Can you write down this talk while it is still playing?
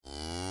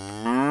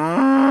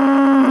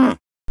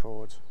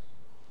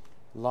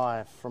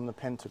Live from the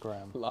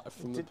pentagram. Live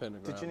from the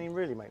pentagram. Did Janine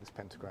really make this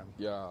pentagram?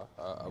 Yeah,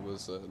 I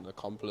was an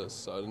accomplice,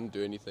 so I didn't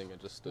do anything. I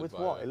just stood With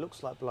by what? her. It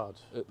looks like blood.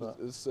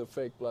 It's a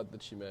fake blood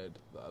that she made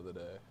the other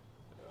day.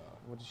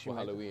 What did she for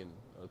make? Halloween.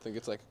 I think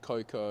it's like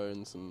cocoa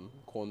and some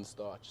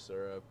cornstarch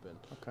syrup, and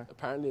Okay.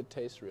 apparently it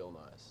tastes real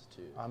nice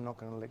too. I'm not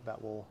going to lick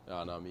that wall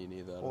Oh, no, me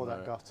neither. I or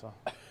don't that know. gutter.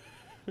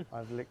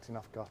 I've licked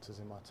enough gutters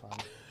in my time.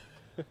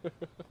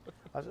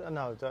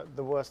 No,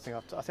 the worst thing, I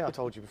think I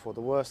told you before,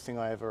 the worst thing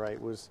I ever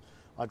ate was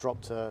I'd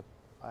gone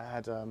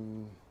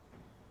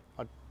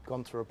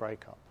through a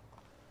breakup.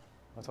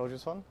 I told you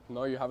this one?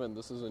 No, you haven't.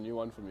 This is a new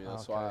one for me.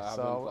 That's why I haven't.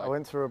 So I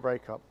went through a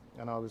breakup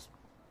and I was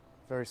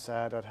very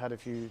sad. I'd had a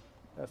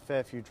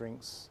fair few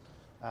drinks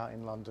out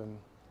in London.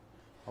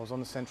 I was on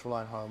the Central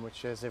Line home,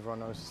 which, as everyone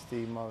knows, is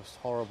the most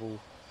horrible,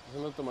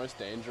 Isn't it the most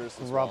dangerous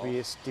as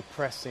grubbiest,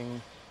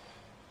 depressing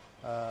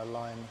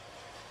line.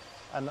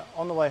 And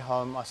on the way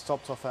home, I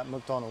stopped off at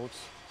McDonald's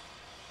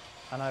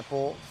and I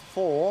bought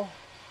four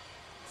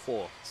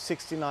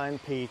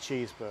 69p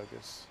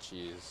cheeseburgers.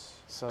 Cheese.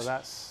 So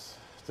that's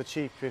the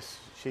cheapest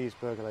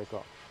cheeseburger they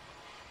got.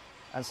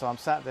 And so I'm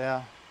sat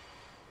there,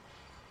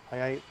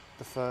 I ate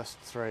the first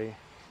three,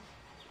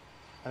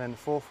 and then the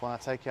fourth one I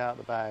take it out of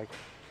the bag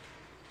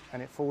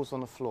and it falls on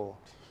the floor.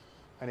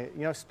 And it,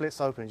 splits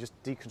open, it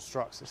just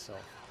deconstructs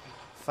itself.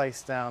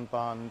 Face down,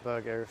 bun,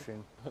 burger,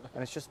 everything.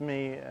 And it's just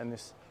me and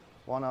this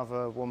one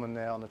other woman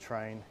there on the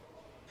train.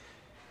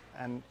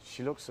 And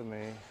she looks at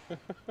me,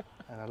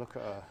 and I look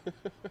at her.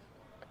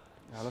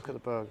 And I look at the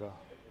burger.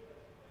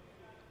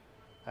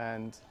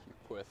 And You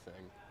poor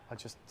thing. I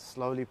just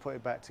slowly put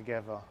it back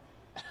together.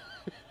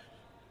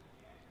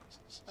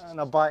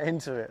 And I bite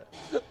into it.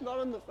 Not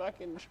on the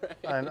fucking train.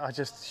 And I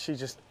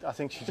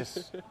think she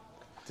just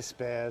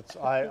despaired.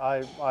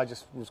 I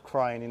just was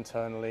crying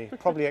internally,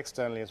 probably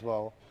externally as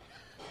well.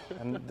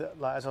 And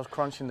as I was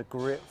crunching the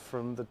grit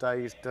from the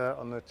day's dirt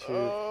on the tube,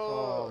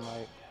 oh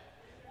mate,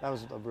 that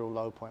was a real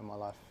low point in my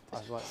life. I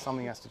was like,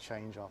 something has to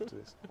change after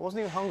this. I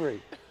wasn't even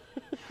hungry.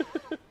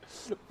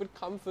 But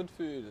comfort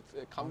food,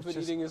 comfort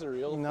eating is a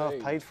real thing.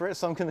 I've paid for it,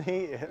 so I'm going to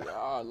eat it.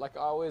 Yeah, like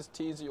I always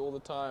tease you all the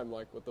time,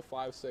 like with the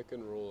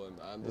 5-second rule, and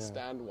I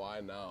understand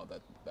why now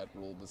that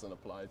rule doesn't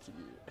apply to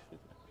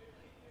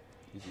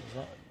you.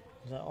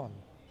 Is that on?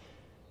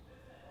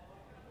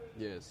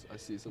 Yes, I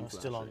see some Oh,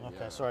 still on. flashing,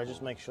 Okay, yeah. sorry,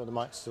 just make sure the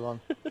mic's still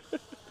on.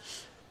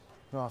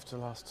 Not after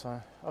last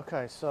time.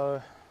 Okay, so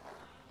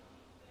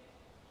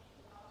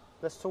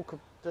let's talk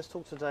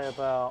today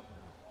about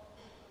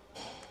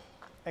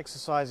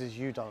exercises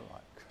you don't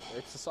like.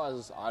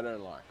 Exercises I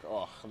don't like.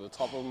 Oh, the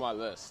top of my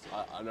list.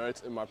 I know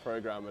it's in my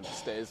program and it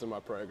stays in my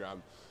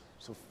program.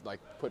 So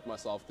like put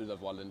myself through the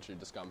voluntary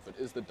discomfort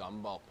is the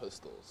dumbbell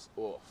pistols.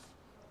 Oof.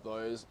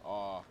 Those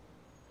are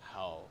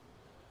hell.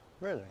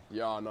 Really?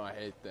 Yeah, no, I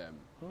hate them.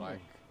 Like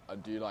I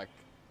do like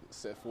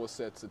 4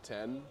 sets of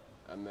 10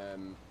 and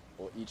then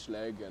or each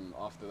leg, and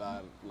after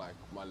that like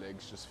my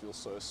legs just feel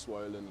so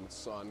swollen and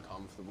so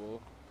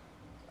uncomfortable.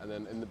 And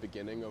then in the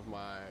beginning of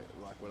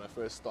when I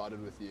first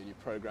started with you, and you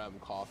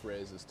programmed calf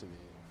raises to me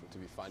to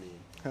be funny.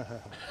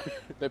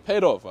 They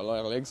paid off. My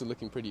legs are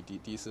looking pretty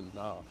decent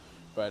now,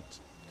 but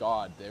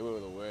God, they were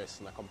the worst,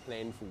 and I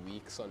complained for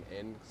weeks on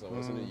end because I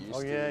wasn't used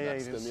to that you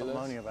did stimulus. some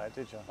moaning about it,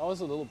 did you? I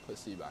was a little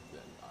pussy back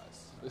then,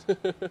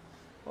 guys.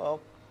 Well,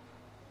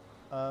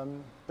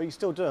 but you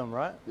still do them,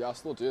 right? Yeah, I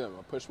still do them.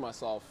 I push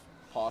myself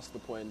past the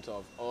point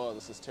of, oh,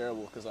 this is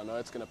terrible, because I know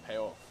it's going to pay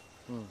off.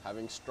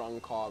 Having strong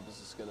calves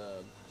is going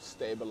to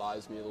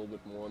stabilize me a little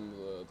bit more in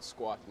the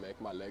squat, make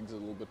my legs a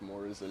little bit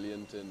more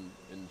resilient in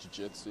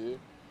jiu-jitsu.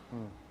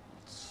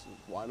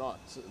 Why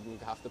not?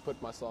 I have to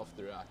put myself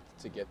through that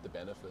to get the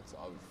benefits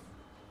of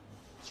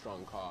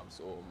strong calves,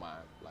 or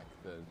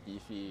the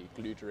beefy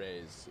glute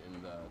raise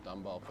in the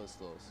dumbbell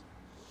pistols.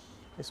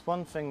 It's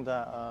one thing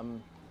that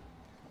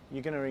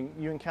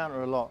you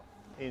encounter a lot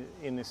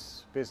in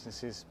this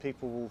business is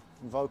people will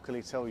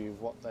vocally tell you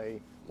what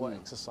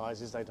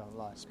exercises they don't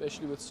like.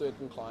 Especially with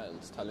certain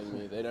clients telling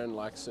me they don't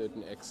like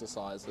certain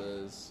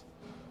exercises.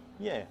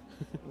 Yeah,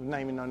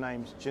 naming no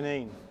names,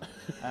 Janine.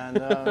 And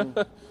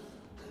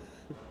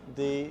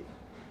the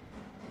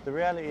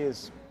reality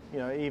is,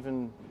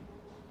 even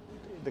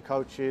the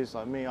coaches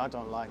like me, I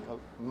don't like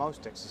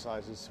most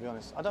exercises, to be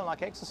honest. I don't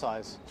like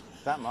exercise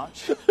that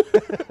much.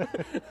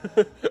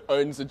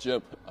 Owns a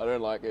gym. I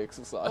don't like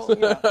exercise.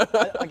 Well,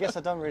 I guess I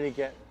don't really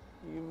get.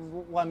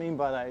 What I mean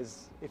by that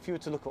is, if you were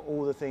to look at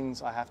all the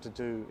things I have to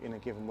do in a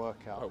given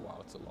workout. Oh wow,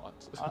 it's a lot.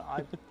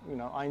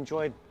 I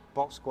enjoyed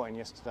box squatting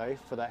yesterday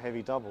for that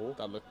heavy double.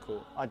 That looked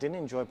cool. I didn't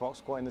enjoy box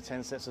squatting the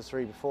 10 sets of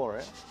 3 before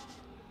it.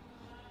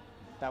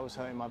 That was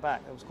hurting my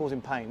back. It was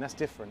causing pain. That's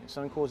different. If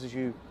something causes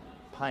you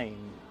pain,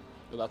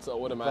 But that's an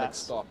automatic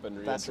stop and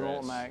readdress. That's an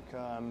automatic.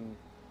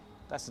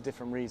 That's a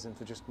different reason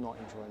for just not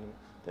enjoying them.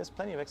 There's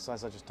plenty of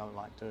exercise I just don't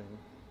like doing,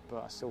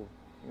 but I still,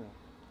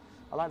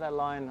 I like that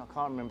line. I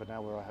can't remember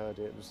now where I heard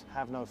it. It was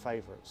 "have no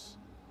favourites."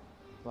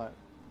 Like,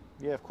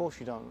 yeah, of course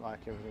you don't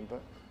like everything,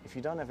 but if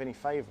you don't have any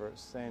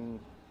favourites, then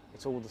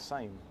it's all the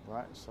same,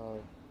 right?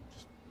 So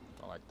just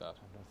I like that.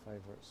 have no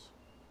favourites.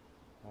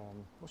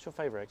 What's your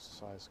favourite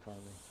exercise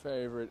currently?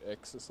 Favorite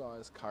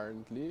exercise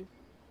currently?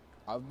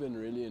 I've been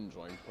really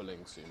enjoying pulling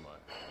sumo.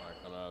 Like,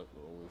 I know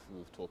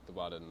we've talked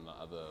about it in the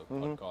other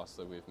podcasts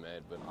that we've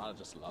made, but I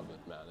just love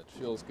it, man. It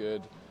feels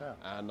good,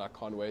 and I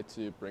can't wait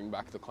to bring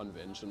back the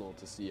conventional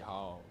to see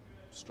how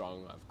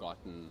strong I've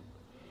gotten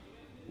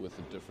with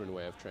a different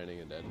way of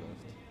training a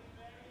deadlift.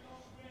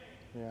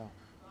 Yeah.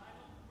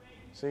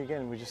 So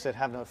again, we just said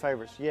have no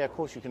favourites. Yeah, of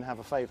course you can have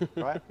a favourite,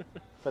 right?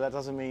 But that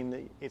doesn't mean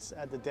that it's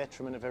at the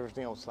detriment of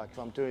everything else. Like if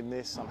I'm doing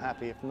this, I'm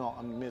happy. If not,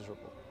 I'm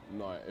miserable.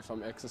 No, if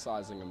I'm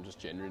exercising, I'm just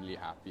generally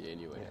happy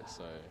anyway.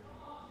 So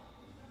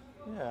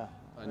yeah,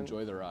 I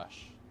enjoy the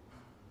rush.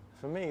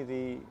 For me,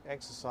 the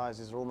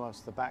exercises are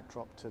almost the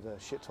backdrop to the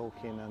shit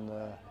talking and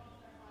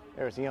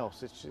everything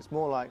else. It's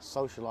more like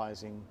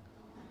socialising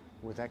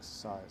with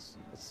exercise.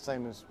 It's the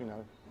same as,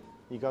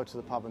 you go to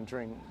the pub and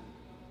drink.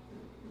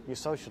 You're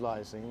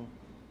socialising.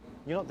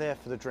 You're not there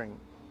for the drink.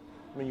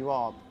 I mean, you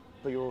are,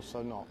 but you're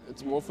also not.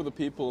 It's more for the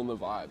people and the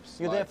vibes.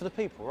 You're there for the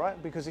people,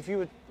 right? Because if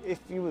you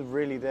were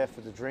really there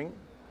for the drink,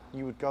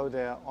 you would go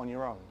there on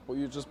your own. Or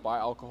you just buy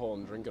alcohol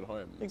and drink at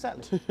home.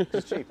 Exactly.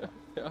 It's cheaper.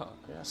 Yeah.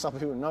 Some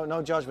people,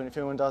 no judgment if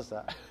anyone does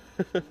that.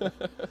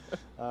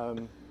 I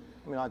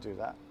mean, I do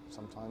that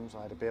sometimes.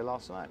 I had a beer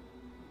last night.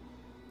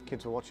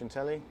 Kids were watching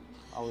telly.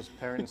 I was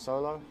parenting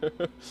solo.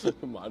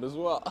 Might as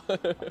well. I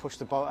pushed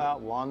the boat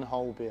out, one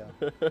whole beer.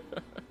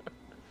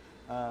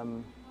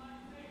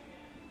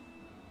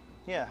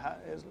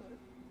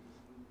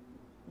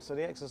 So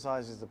the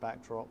exercise is the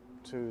backdrop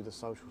to the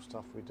social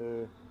stuff we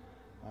do.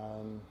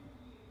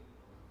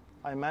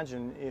 I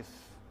imagine if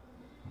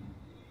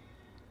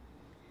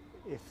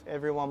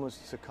everyone was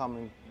to come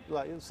and,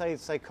 like, say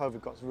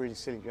COVID got really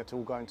silly, you had to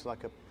all go into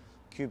like a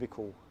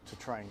cubicle to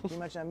train. Can you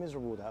imagine how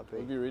miserable that would be? It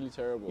would be really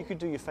terrible. You could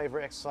do your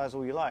favourite exercise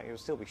all you like, it would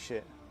still be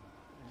shit.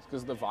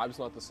 Because the vibe's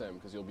not the same,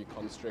 because you'll be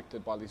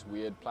constricted by these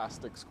weird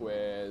plastic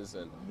squares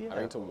and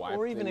having to wipe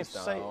or even things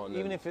if down.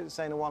 Even if it's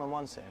saying a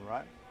one-on-one setting,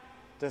 right?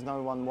 There's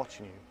no one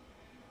watching you.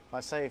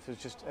 Like say if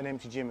it's just an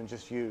empty gym and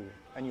just you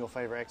and your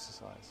favourite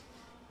exercise.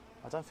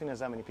 I don't think there's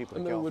that many people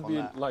that get off on that. And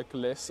there would be like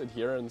less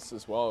adherence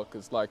as well,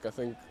 because like I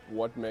think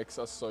what makes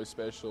us so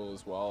special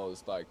as well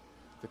is like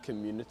the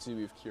community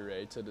we've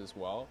curated as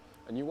well,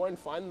 and you won't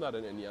find that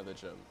in any other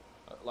gym.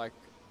 Like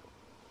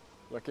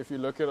if you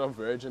look at a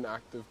Virgin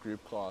Active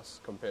group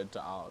class compared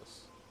to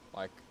ours,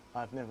 like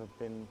I've never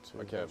been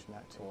to a Virgin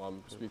Active. Well,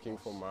 I'm speaking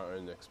from my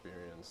own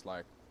experience.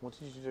 Like, what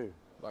did you do?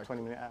 Like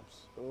 20-minute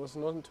abs? It was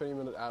not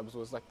 20-minute abs. It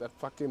was like that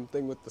fucking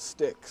thing with the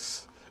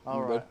sticks.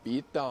 All the right.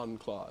 beat down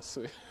class.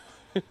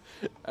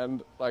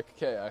 And like,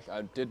 okay,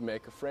 I did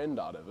make a friend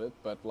out of it,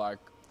 but like,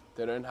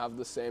 they don't have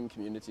the same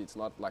community. It's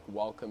not like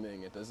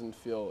welcoming. It doesn't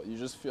feel, you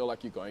just feel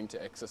like you're going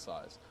to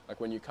exercise. Like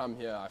when you come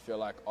here, I feel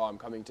like, oh, I'm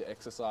coming to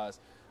exercise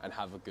and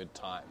have a good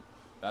time.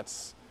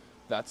 That's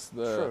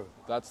the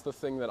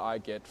thing that I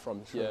get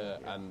from here,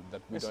 and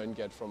that we don't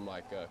get from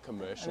like a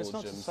commercial and it's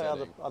not gym to say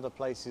setting. other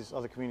places,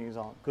 other communities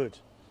aren't good.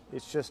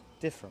 It's just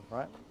different,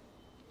 right?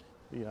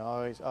 You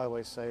know, I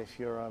always say if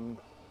you're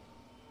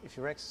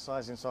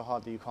exercising so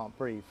hard that you can't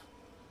breathe,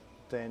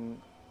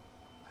 then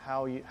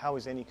how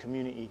is any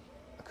community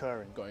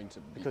occurring? Going to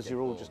be because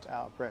you're all just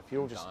out of breath.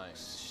 You're all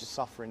just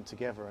suffering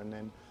together, and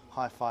then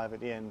high five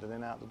at the end, and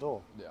then out the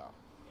door. Yeah,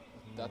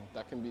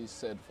 that can be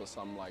said for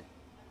some like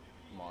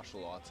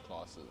martial arts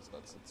classes.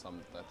 That's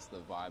the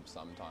vibe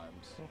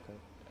sometimes. Okay.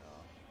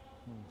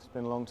 Yeah. It's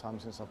been a long time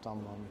since I've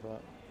done one,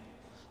 but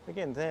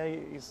again,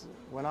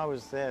 when I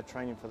was there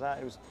training for that,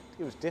 it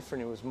was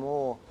different. It was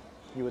more,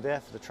 you were there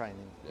for the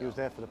training. Yeah. You was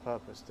there for the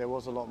purpose. There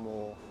was a lot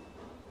more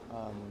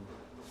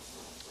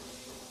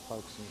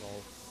focus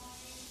involved.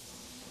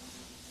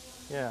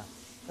 Yeah.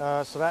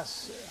 So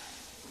that's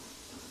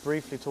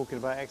briefly talking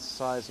about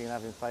exercising and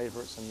having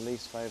favourites and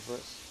least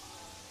favourites.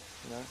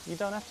 You know, you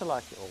don't have to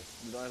like it all.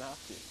 You don't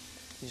have to.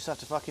 You just have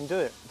to fucking do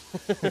it.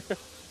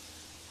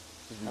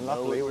 And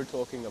luckily, we're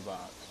talking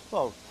about.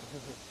 Well,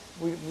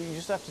 we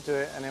just have to do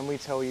it, and then we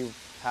tell you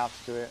how to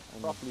do it,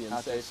 and properly and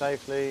how to do it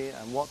safely,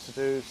 and what to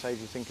do. Save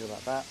you thinking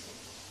about that.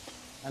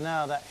 And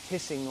now that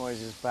hissing noise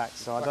is back,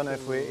 so I don't know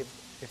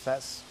if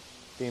that's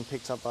being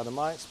picked up by the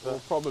mics, but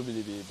will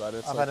probably be. But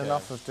it's I've had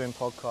enough of doing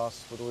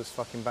podcasts with all this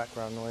fucking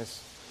background noise.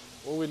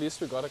 Well, at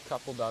least we got a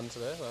couple done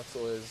today. That's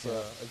always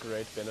a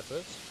great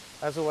benefit.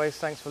 As always,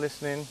 thanks for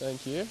listening.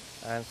 Thank you.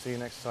 And see you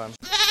next time.